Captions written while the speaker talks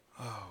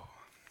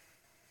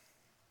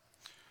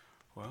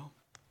Well,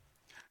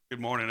 good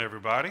morning,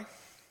 everybody.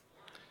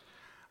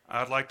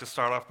 I'd like to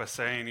start off by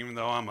saying, even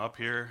though I'm up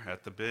here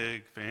at the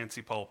big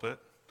fancy pulpit,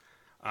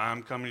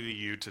 I'm coming to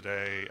you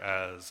today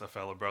as a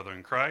fellow brother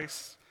in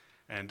Christ,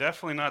 and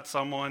definitely not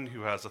someone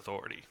who has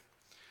authority.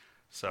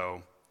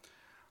 So,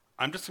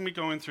 I'm just going to be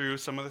going through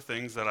some of the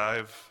things that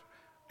I've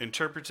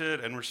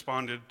interpreted and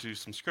responded to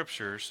some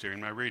scriptures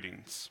during my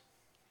readings.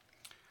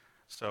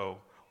 So,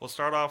 we'll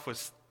start off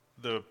with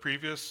the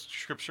previous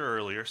scripture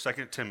earlier,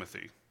 2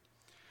 Timothy,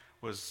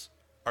 was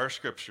our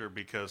scripture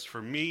because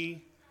for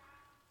me,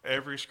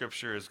 every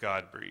scripture is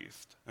God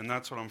breathed. And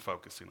that's what I'm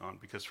focusing on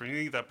because for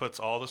me, that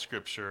puts all the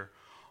scripture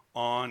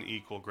on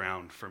equal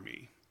ground for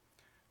me.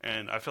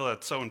 And I feel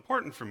that's so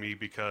important for me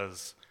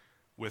because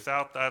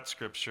without that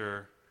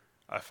scripture,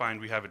 I find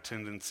we have a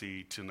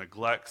tendency to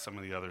neglect some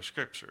of the other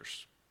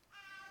scriptures,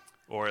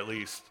 or at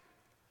least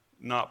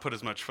not put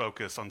as much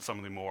focus on some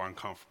of the more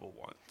uncomfortable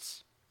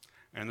ones.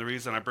 And the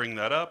reason I bring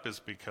that up is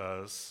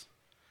because,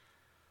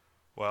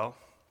 well,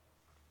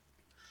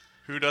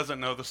 who doesn't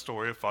know the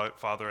story of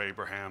Father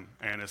Abraham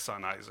and his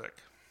son Isaac?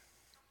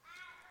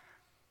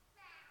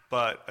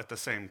 But at the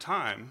same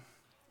time,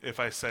 if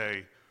I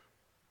say,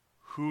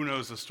 who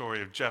knows the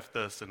story of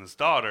Jephthah and his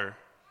daughter?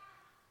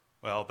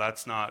 Well,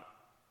 that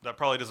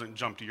probably doesn't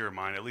jump to your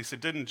mind. At least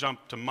it didn't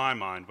jump to my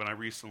mind when I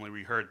recently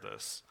reheard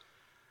this.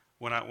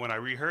 When I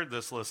reheard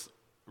this list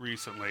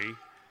recently,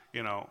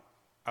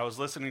 I was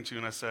listening to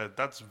and I said,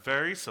 that's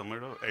very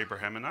similar to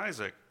Abraham and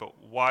Isaac, but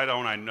why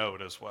don't I know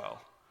it as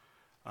well?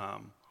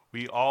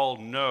 We all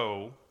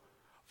know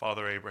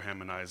Father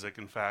Abraham and Isaac.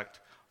 In fact,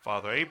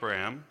 Father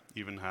Abraham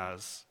even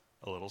has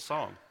a little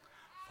song.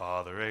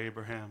 Father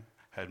Abraham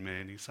had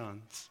many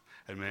sons,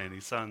 and many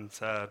sons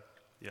had...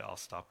 Yeah, I'll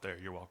stop there.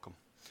 You're welcome.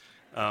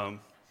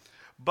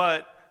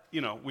 But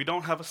we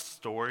don't have a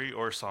story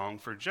or a song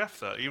for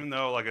Jephthah, even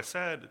though, like I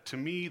said, to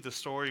me, the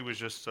story was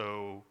just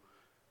so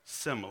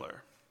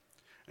similar.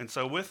 And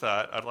so with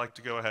that, I'd like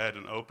to go ahead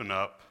and open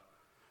up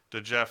to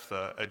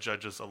Jephthah at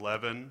Judges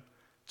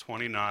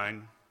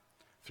 11:29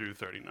 through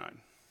 39. All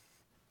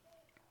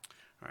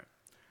right.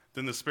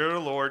 Then the Spirit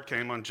of the Lord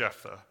came on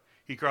Jephthah.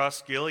 He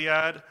crossed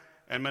Gilead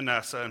and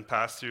Manasseh and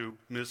passed through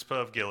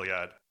Mizpah of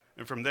Gilead.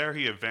 And from there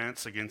he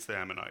advanced against the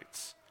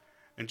Ammonites.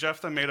 And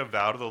Jephthah made a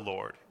vow to the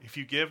Lord, if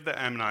you give the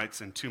Ammonites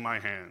into my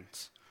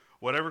hands,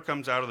 whatever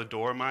comes out of the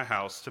door of my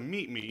house to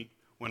meet me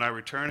when I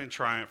return in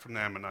triumph from the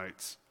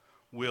Ammonites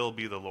will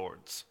be the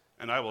Lord's,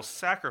 and I will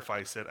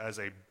sacrifice it as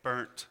a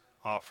burnt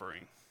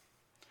offering.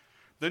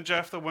 Then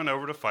Jephthah went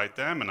over to fight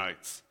the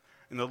Ammonites,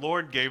 and the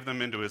Lord gave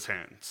them into his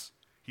hands.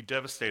 He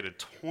devastated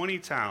 20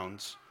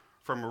 towns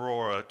from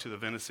Aurora to the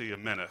vicinity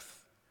of Minnith,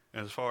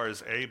 and as far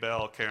as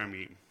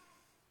Abel-Keramim.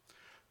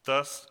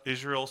 Thus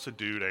Israel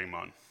subdued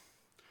Ammon.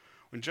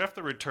 When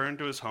Jephthah returned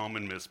to his home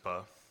in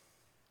Mizpah,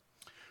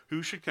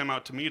 who should come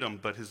out to meet him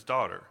but his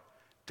daughter,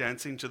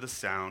 dancing to the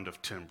sound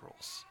of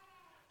timbrels?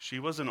 She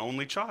was an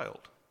only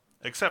child.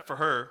 Except for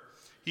her,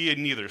 he had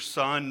neither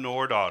son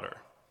nor daughter.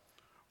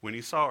 When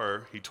he saw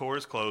her, he tore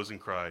his clothes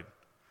and cried,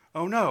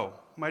 "Oh no,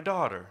 my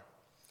daughter!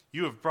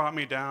 You have brought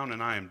me down,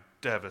 and I am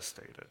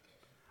devastated.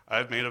 I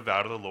have made a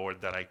vow to the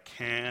Lord that I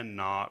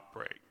cannot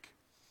break."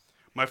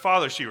 "My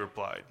father," she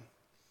replied,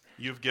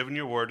 "you have given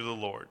your word to the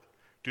Lord.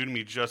 Do to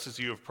me just as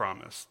you have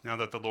promised, now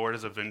that the Lord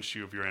has avenged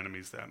you of your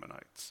enemies, the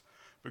Ammonites.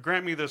 But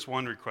grant me this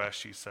one request,"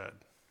 she said.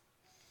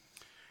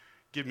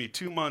 "Give me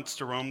 2 months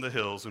to roam the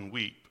hills and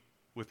weep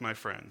with my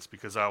friends,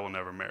 because I will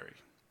never marry."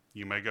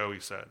 "You may go," he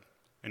said.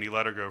 And he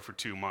let her go for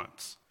 2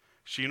 months.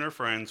 She and her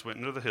friends went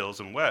into the hills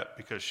and wept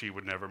because she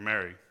would never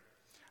marry.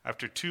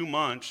 After 2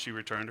 months, she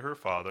returned to her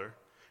father,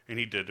 and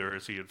he did to her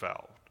as he had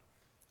vowed,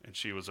 and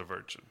she was a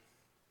virgin.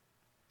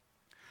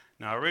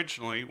 Now,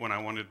 originally, when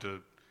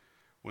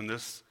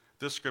this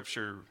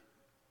scripture,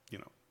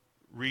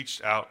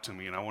 reached out to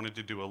me, and I wanted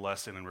to do a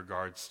lesson in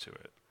regards to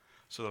it.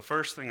 So the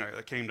first thing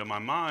that came to my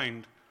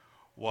mind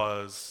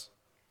was,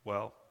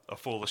 a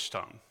foolish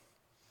tongue,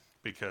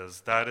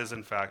 because that is,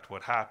 in fact,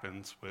 what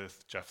happens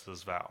with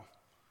Jephthah's vow.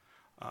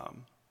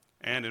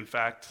 And, in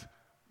fact,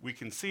 we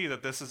can see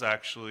that this is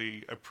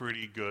actually a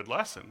pretty good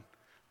lesson,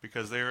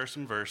 because there are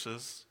some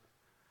verses,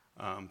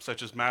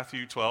 such as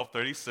Matthew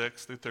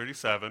 12:36 through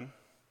 37,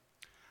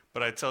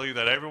 but I tell you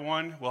that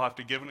everyone will have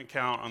to give an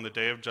account on the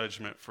day of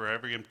judgment for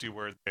every empty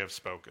word they have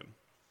spoken.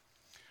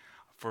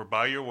 For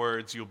by your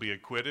words you'll be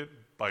acquitted,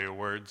 by your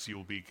words you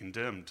will be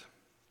condemned.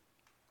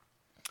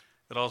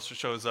 It also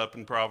shows up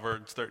in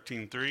Proverbs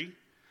 13:3.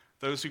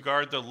 Those who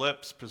guard their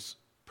lips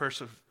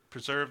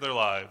preserve their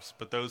lives,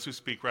 but those who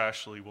speak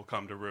rashly will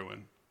come to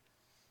ruin.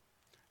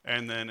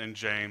 And then in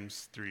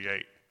James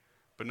 3:8.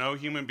 But no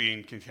human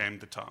being can tame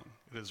the tongue.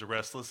 It is a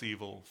restless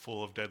evil,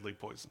 full of deadly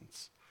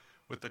poisons.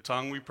 With the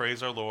tongue we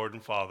praise our Lord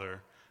and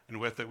Father, and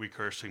with it we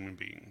curse human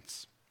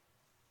beings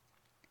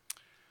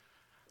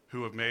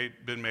who have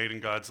been made in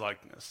God's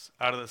likeness.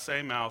 Out of the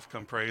same mouth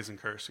come praise and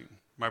cursing.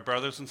 My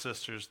brothers and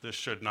sisters, this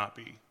should not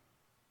be.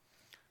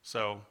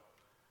 So,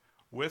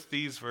 with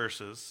these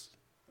verses,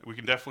 we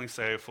can definitely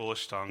say a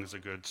foolish tongue is a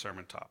good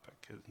sermon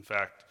topic. In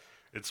fact,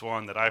 It's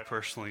one that I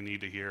personally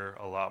need to hear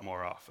a lot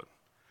more often.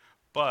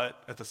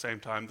 But at the same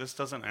time, this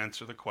doesn't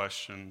answer the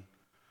question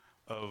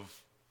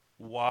of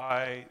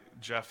why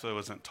Jephthah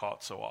isn't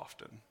taught so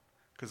often,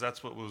 because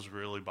that's what was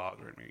really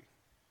bothering me.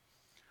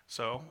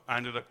 So I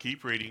ended up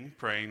keep reading,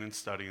 praying, and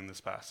studying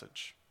this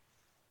passage.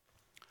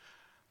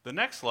 The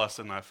next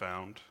lesson I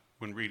found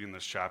when reading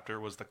this chapter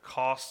was the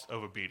cost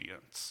of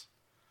obedience.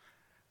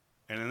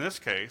 And in this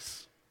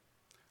case,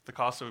 the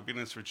cost of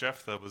obedience for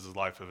Jephthah was the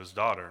life of his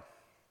daughter.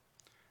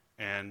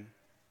 And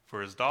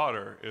for his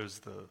daughter, it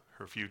was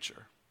her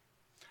future.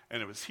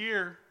 And it was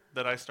here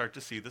that I start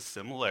to see the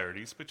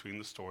similarities between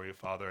the story of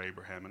Father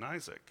Abraham and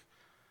Isaac.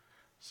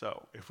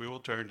 So, if we will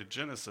turn to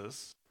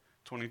Genesis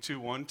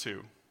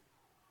 22:1-2.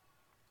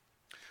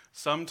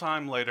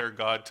 Sometime later,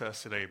 God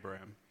tested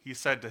Abraham. He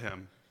said to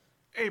him,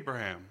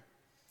 "Abraham."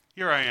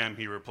 "Here I am,"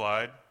 he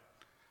replied.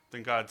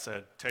 Then God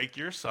said, "Take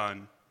your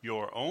son,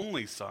 your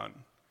only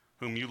son,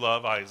 whom you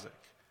love,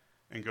 Isaac,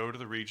 and go to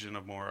the region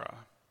of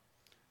Moriah.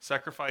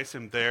 Sacrifice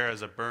him there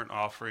as a burnt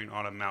offering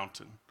on a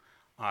mountain.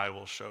 I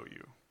will show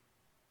you."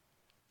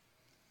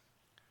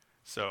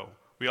 So,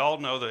 we all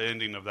know the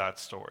ending of that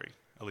story.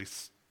 At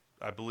least,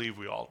 I believe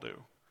we all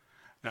do.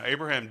 Now,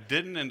 Abraham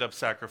didn't end up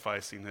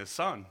sacrificing his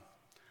son.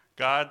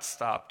 God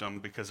stopped him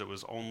because it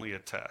was only a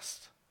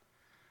test.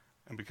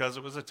 And because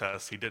it was a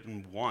test, he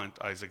didn't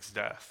want Isaac's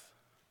death.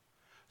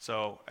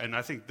 So, and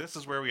I think this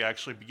is where we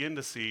actually begin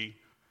to see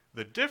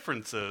the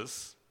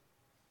differences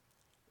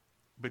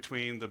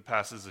between the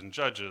passages in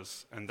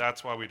Judges, and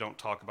that's why we don't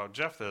talk about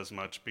Jephthah as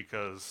much,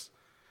 because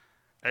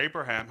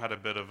Abraham had a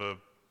bit of a,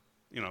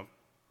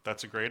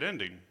 that's a great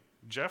ending.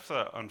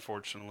 Jephthah,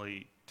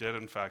 unfortunately, did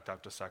in fact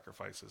have to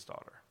sacrifice his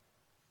daughter.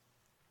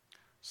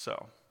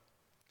 So,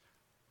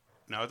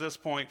 now at this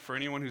point, for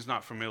anyone who's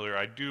not familiar,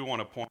 I do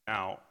want to point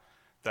out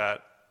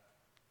that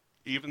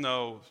even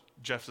though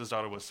Jephthah's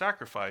daughter was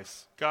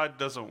sacrificed, God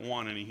doesn't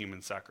want any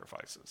human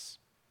sacrifices.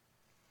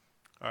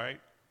 All right?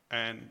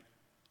 And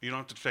you don't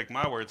have to take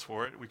my words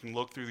for it. We can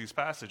look through these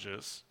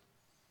passages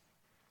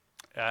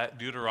at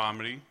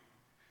Deuteronomy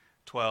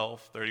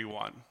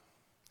 12:31.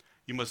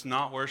 "You must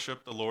not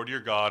worship the Lord your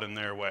God in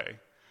their way,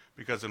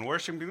 because in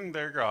worshiping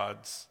their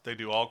gods, they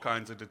do all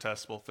kinds of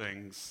detestable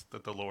things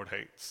that the Lord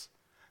hates.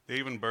 They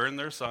even burn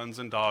their sons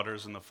and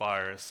daughters in the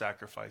fire as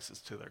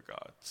sacrifices to their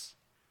gods."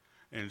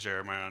 In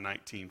Jeremiah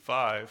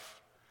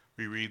 19:5,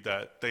 we read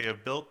that they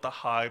have built the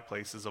high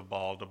places of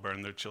Baal to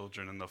burn their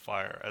children in the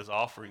fire as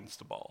offerings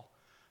to Baal,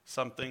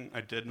 something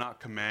I did not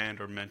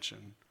command or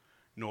mention,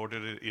 nor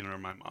did it enter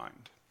my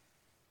mind.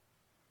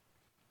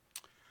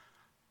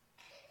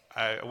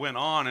 I went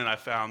on and I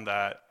found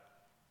that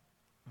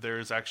there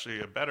is actually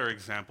a better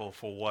example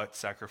for what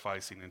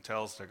sacrificing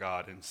entails to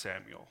God in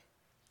Samuel.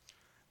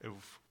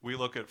 If we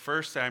look at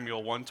 1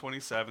 Samuel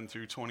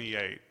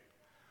 1:27-28,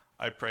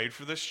 "I prayed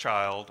for this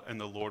child, and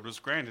the Lord was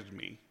granted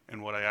me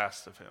in what I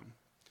asked of him.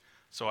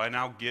 So I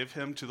now give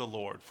him to the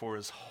Lord. For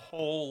his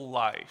whole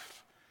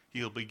life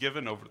he will be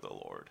given over to the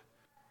Lord."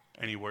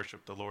 And he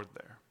worshiped the Lord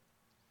there.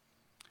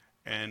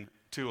 And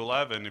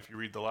 2:11, if you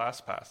read the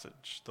last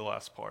passage, the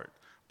last part,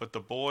 "But the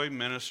boy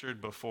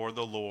ministered before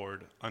the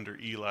Lord under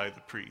Eli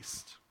the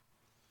priest."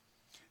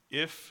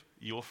 If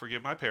you will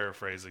forgive my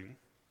paraphrasing,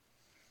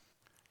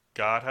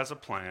 God has a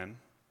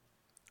plan,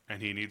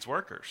 and he needs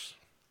workers.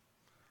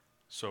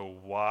 So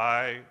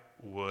why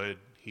would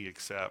he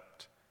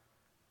accept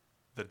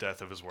the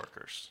death of his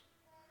workers?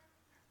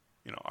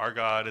 Our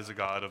God is a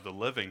God of the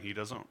living. He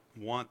doesn't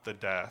want the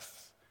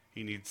death.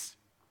 He needs,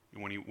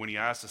 when he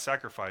asks a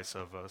sacrifice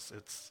of us,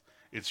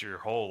 it's your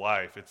whole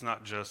life. It's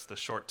not just the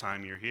short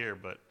time you're here,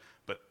 but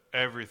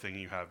everything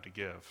you have to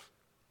give.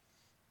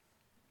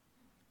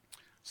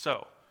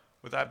 So,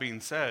 with that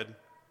being said,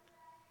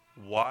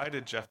 why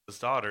did Jephthah's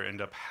daughter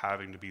end up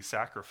having to be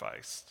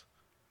sacrificed?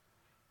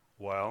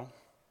 Well,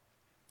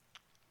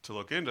 to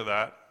look into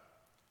that,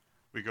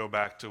 we go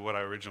back to what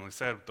I originally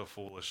said with the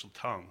foolish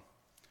tongue.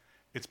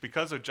 It's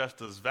because of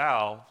Jephthah's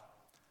vow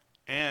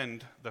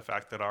and the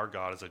fact that our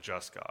God is a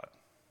just God.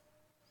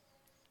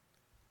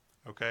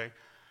 Okay?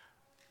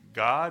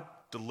 God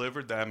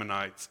delivered the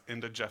Ammonites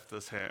into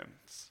Jephthah's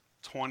hands.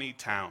 20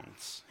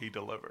 towns he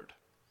delivered,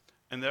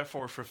 and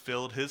therefore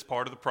fulfilled his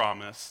part of the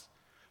promise.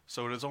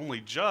 So it is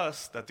only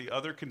just that the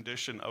other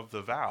condition of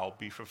the vow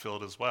be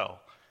fulfilled as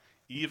well,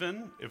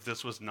 even if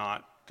this was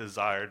not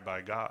desired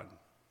by God.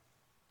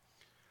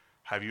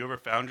 Have you ever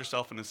found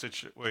yourself in a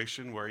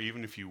situation where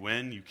even if you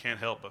win, you can't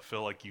help but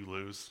feel like you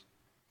lose?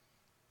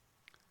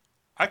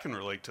 I can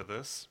relate to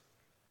this.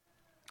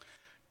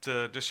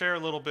 To share a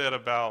little bit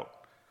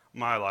about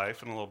my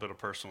life and a little bit of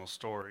personal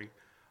story,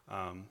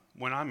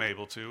 when I'm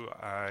able to,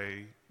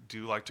 I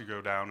do like to go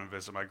down and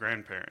visit my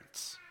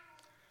grandparents.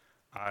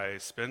 I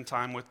spend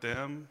time with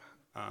them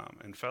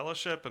in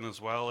fellowship and as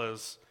well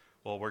as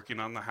while working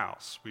on the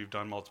house. We've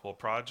done multiple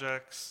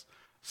projects.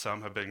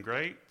 Some have been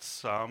great,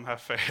 some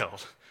have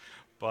failed.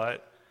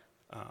 But,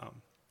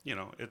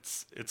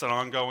 it's an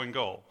ongoing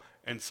goal.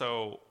 And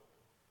so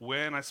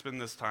when I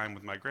spend this time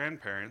with my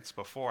grandparents,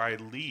 before I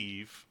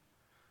leave,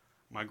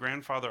 my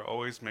grandfather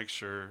always makes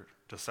sure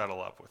to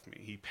settle up with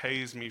me. He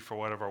pays me for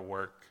whatever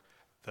work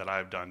that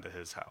I've done to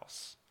his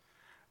house.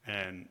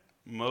 And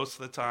most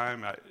of the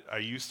time, I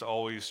used to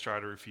always try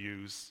to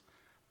refuse,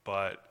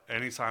 but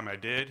anytime I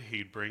did,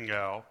 he'd bring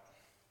out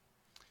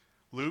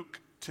Luke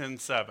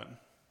 10:7.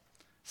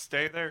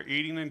 Stay there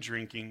eating and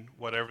drinking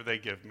whatever they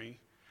give me,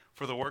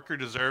 for the worker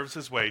deserves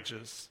his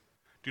wages.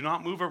 Do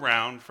not move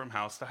around from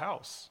house to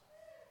house.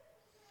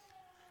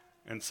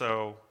 And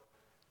so,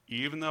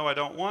 even though I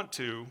don't want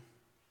to,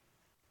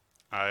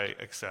 I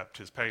accept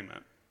his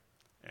payment.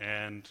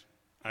 And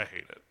I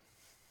hate it.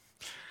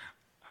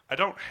 I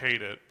don't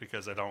hate it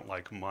because I don't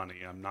like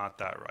money. I'm not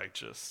that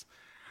righteous.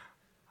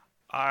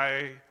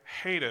 I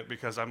hate it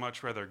because I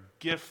much rather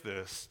gift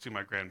this to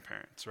my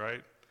grandparents,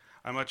 right?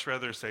 I much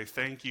rather say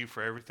thank you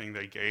for everything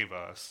they gave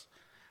us.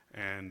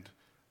 And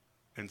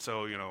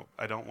so,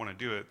 I don't want to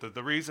do it.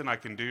 The reason I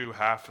can do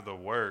half of the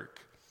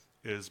work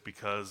is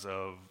because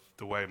of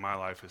the way my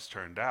life has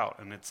turned out.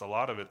 And a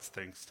lot of it's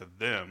thanks to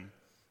them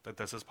that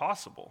this is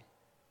possible.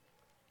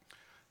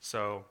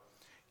 So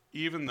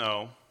even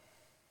though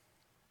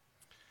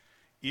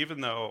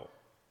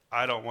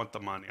I don't want the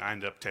money, I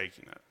end up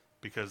taking it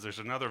because there's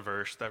another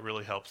verse that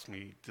really helps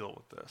me deal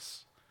with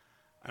this.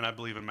 And I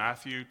believe in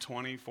Matthew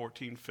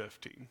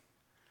 20:14-15.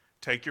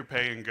 Take your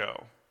pay and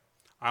go.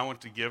 I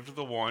want to give to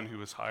the one who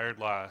was hired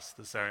last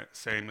the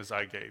same as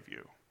I gave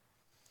you.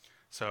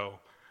 So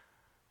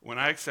when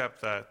I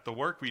accept that, the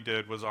work we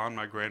did was on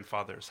my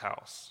grandfather's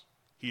house.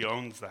 He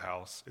owns the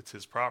house. It's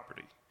his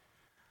property.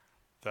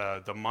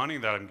 The money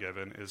that I'm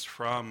given is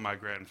from my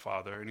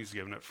grandfather, and he's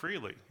given it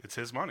freely. It's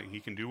his money. He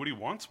can do what he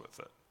wants with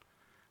it.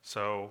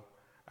 So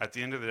at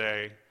the end of the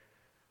day,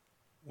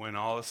 when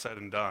all is said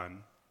and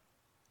done,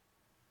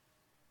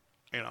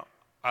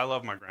 I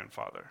love my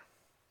grandfather.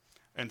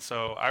 And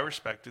so I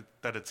respect it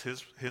that it's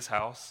his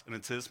house and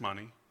it's his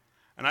money,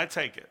 and I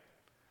take it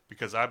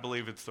because I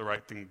believe it's the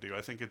right thing to do.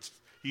 I think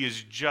he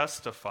is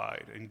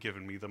justified in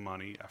giving me the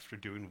money after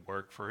doing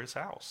work for his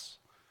house.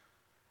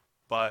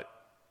 But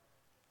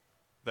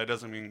that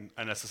doesn't mean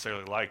I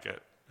necessarily like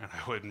it, and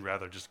I wouldn't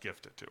rather just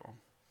gift it to him.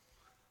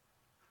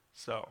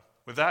 So,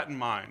 with that in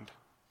mind,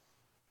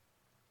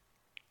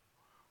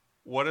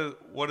 what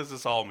does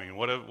this all mean?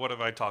 What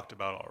have I talked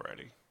about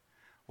already?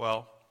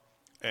 Well,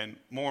 and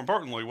more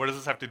importantly, what does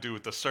this have to do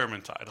with the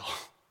sermon title?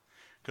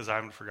 Because I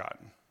haven't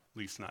forgotten, at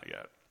least not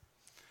yet.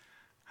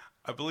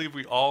 I believe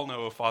we all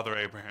know of Father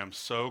Abraham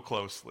so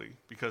closely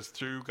because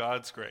through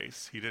God's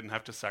grace, he didn't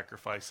have to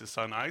sacrifice his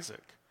son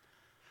Isaac.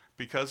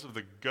 Because of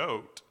the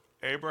goat,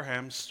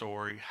 Abraham's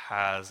story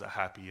has a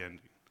happy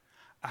ending,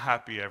 a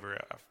happy ever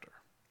after.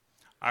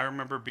 I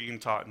remember being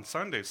taught in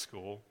Sunday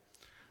school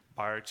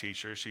by our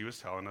teacher. She was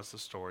telling us the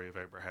story of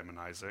Abraham and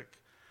Isaac.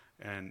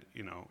 And,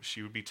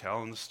 she would be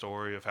telling the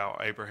story of how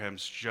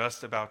Abraham's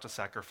just about to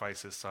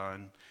sacrifice his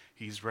son.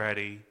 He's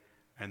ready.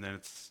 And then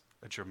it's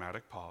a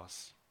dramatic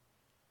pause.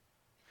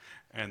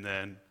 And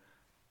then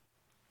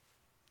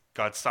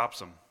God stops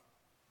him.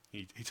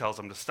 He tells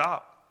him to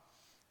stop.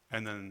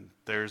 And then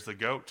there's the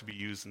goat to be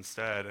used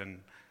instead. And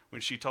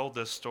when she told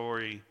this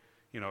story,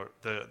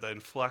 the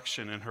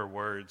inflection in her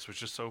words was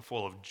just so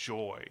full of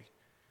joy,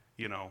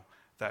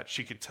 that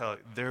she could tell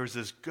there's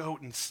this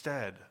goat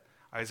instead.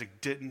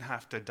 Isaac didn't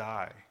have to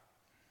die,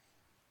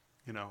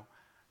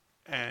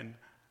 And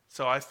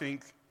so I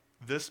think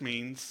this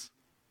means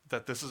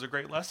that this is a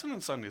great lesson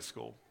in Sunday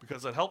school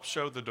because it helps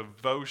show the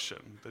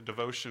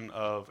devotion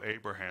of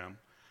Abraham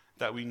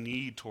that we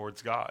need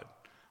towards God.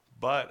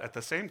 But at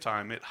the same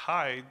time, it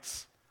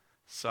hides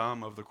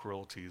some of the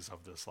cruelties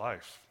of this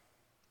life.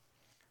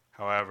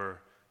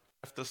 However,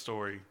 the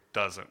story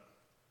doesn't.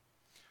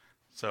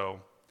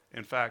 So,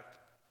 in fact,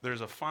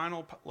 there's a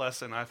final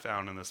lesson I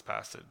found in this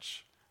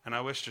passage, and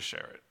I wish to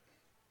share it.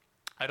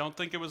 I don't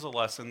think it was a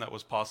lesson that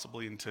was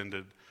possibly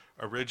intended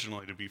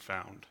originally to be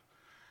found.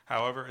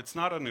 However, it's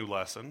not a new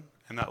lesson,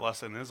 and that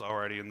lesson is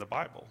already in the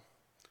Bible.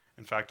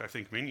 In fact, I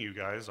think many of you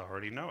guys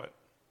already know it.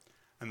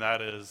 And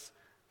that is,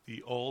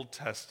 the Old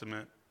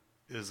Testament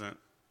isn't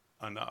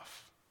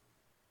enough.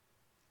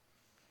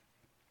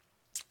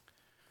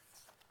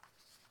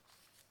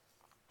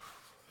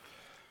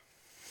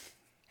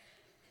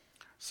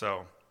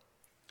 So,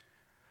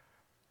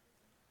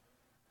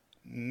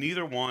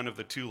 neither one of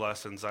the two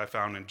lessons I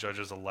found in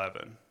Judges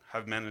 11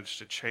 have managed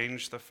to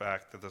change the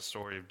fact that the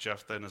story of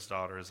Jephthah and his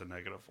daughter is a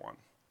negative one.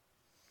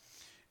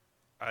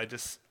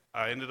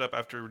 I ended up,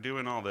 after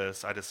doing all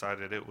this, I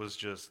decided it was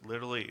just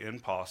literally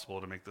impossible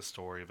to make the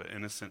story of an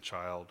innocent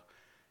child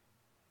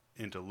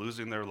into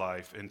losing their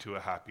life into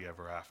a happy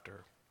ever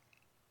after.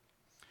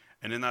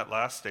 And in that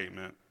last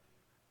statement,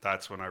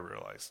 that's when I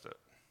realized it.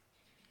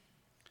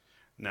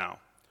 Now,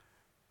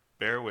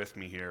 bear with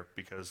me here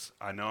because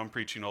I know I'm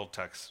preaching Old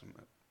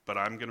Testament, but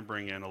I'm going to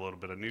bring in a little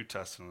bit of New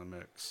Testament in the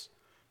mix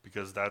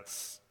because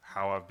that's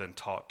how I've been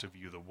taught to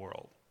view the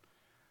world.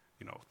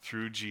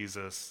 Through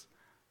Jesus,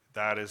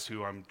 that is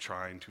who I'm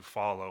trying to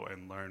follow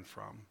and learn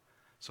from.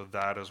 So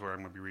that is where I'm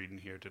going to be reading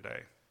here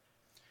today.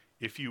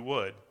 If you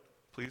would,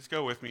 please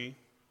go with me.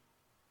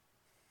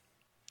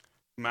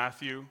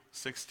 Matthew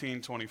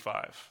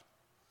 16:25.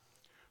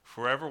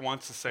 For whoever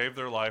wants to save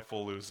their life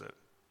will lose it,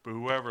 but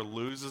whoever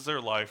loses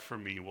their life for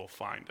me will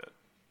find it.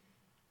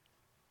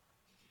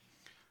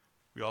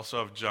 We also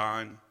have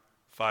John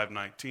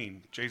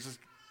 5:19.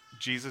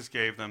 Jesus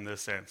gave them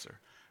this answer.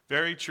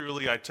 Very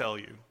truly I tell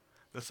you,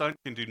 the Son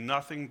can do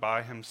nothing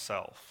by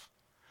himself,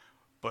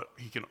 but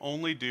he can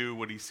only do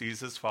what he sees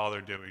his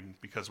Father doing,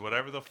 because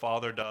whatever the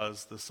Father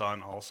does, the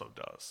Son also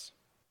does.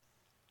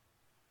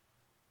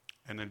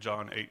 And in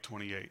John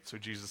 8:28, so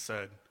Jesus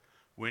said,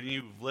 when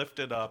you've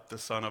lifted up the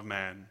Son of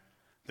Man,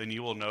 then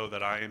you will know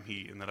that I am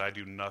he, and that I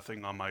do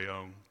nothing on my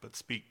own, but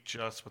speak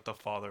just what the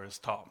Father has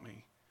taught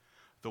me.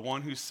 The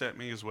one who sent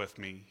me is with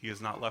me. He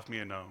has not left me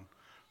alone,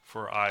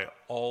 for I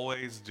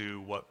always do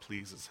what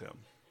pleases him.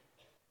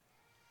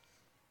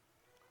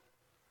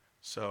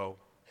 So,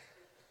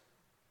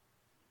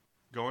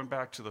 going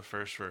back to the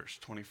first verse,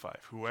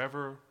 25,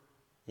 whoever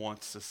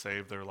wants to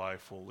save their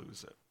life will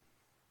lose it.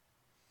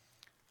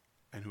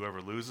 And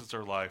whoever loses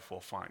their life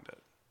will find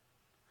it.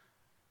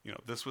 You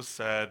know, this was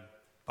said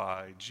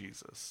by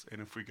Jesus.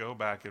 And if we go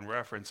back and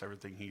reference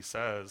everything he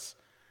says,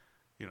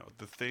 you know,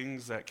 the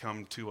things that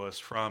come to us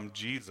from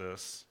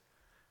Jesus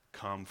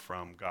come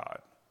from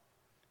God.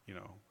 You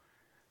know,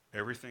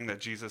 everything that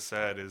Jesus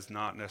said is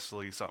not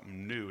necessarily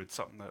something new. It's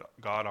something that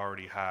God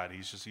already had.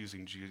 He's just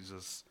using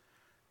Jesus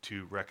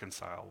to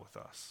reconcile with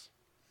us.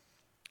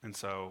 And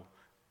so,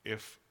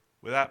 if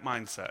with that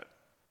mindset,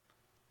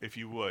 if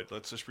you would,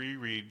 let's just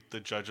reread the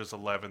Judges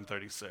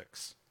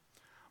 11:36.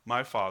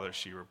 My father,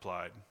 she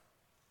replied,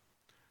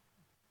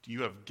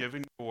 you have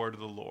given your word to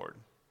the Lord.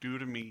 Do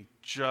to me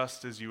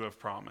just as you have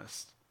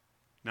promised,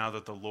 now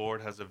that the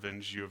Lord has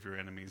avenged you of your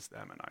enemies, the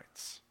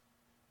Ammonites.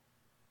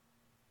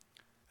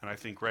 And I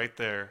think right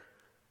there,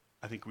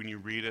 I think when you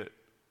read it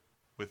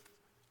with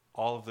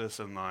all of this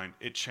in mind,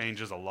 it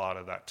changes a lot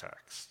of that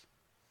text.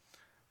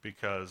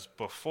 Because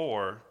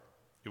before,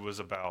 it was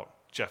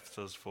about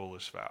Jephthah's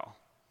foolish vow.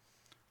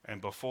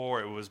 And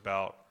before, it was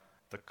about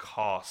the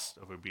cost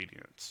of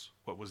obedience,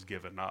 what was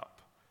given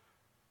up.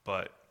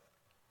 But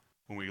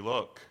when we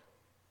look,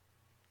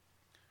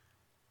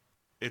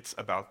 it's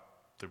about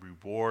the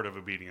reward of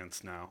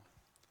obedience now.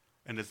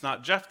 And it's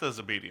not Jephthah's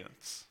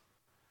obedience,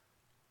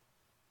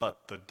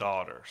 but the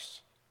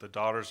daughter's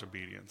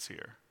obedience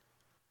here.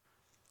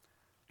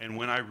 And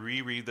when I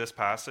reread this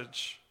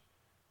passage,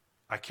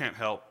 I can't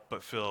help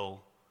but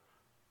feel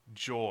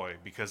joy,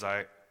 because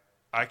I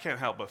can't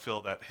help but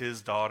feel that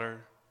his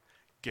daughter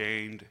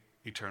gained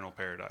eternal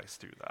paradise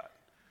through that,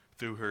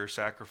 through her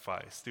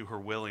sacrifice, through her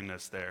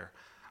willingness there.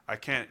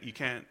 You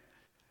can't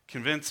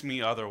convince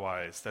me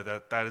otherwise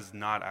that is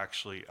not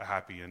actually a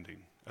happy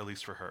ending, at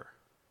least for her.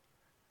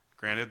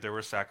 Granted, there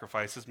were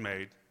sacrifices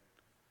made,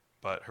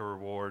 but her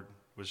reward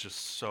was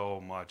just so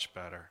much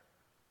better.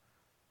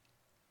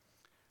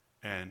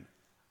 And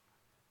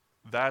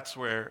that's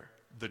where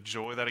the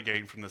joy that I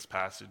gained from this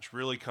passage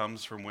really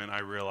comes from when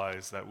I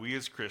realized that we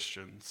as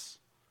Christians,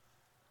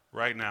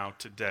 right now,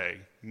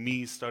 today,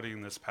 me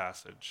studying this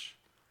passage,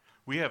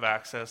 we have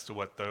access to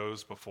what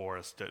those before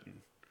us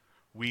didn't.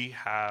 We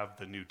have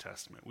the New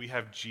Testament. We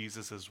have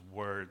Jesus'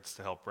 words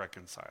to help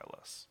reconcile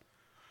us.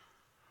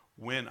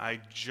 When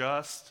I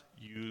just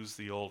used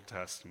the Old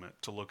Testament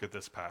to look at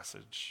this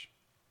passage,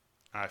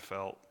 I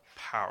felt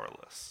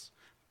powerless,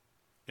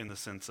 in the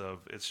sense of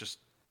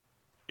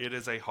it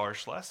is a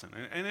harsh lesson.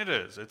 And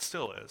it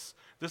still is.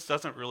 This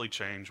doesn't really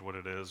change what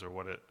it is or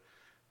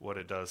what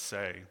it does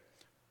say.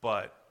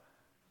 But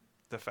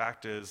the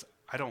fact is,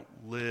 I don't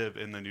live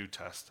in the New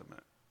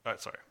Testament.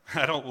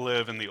 I don't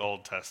live in the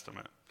Old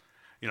Testament.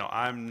 You know,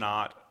 I'm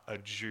not a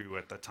Jew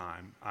at the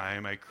time. I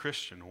am a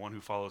Christian, one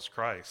who follows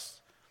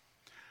Christ.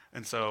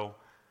 And so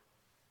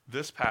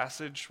this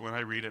passage, when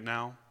I read it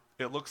now,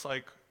 it looks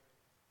like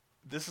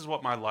this is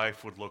what my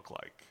life would look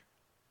like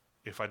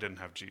if I didn't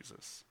have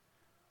Jesus.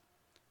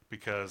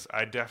 Because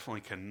I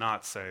definitely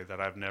cannot say that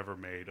I've never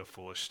made a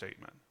foolish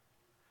statement.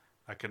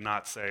 I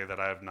cannot say that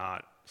I have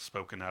not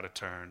spoken out of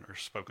turn or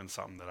spoken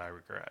something that I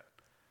regret.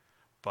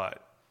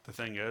 But the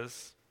thing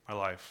is, my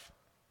life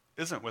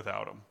isn't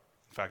without him.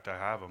 In fact, I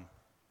have him.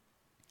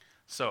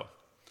 So,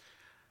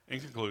 in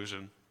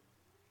conclusion,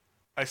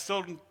 I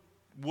still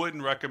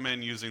wouldn't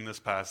recommend using this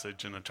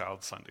passage in a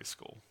child's Sunday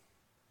school.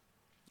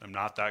 I'm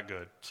not that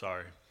good,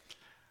 sorry.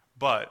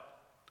 But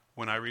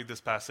when I read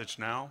this passage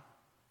now,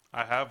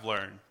 I have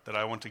learned that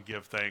I want to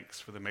give thanks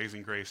for the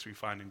amazing grace we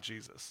find in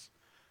Jesus.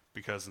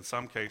 Because in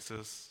some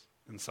cases,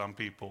 in some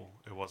people,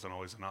 it wasn't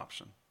always an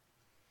option.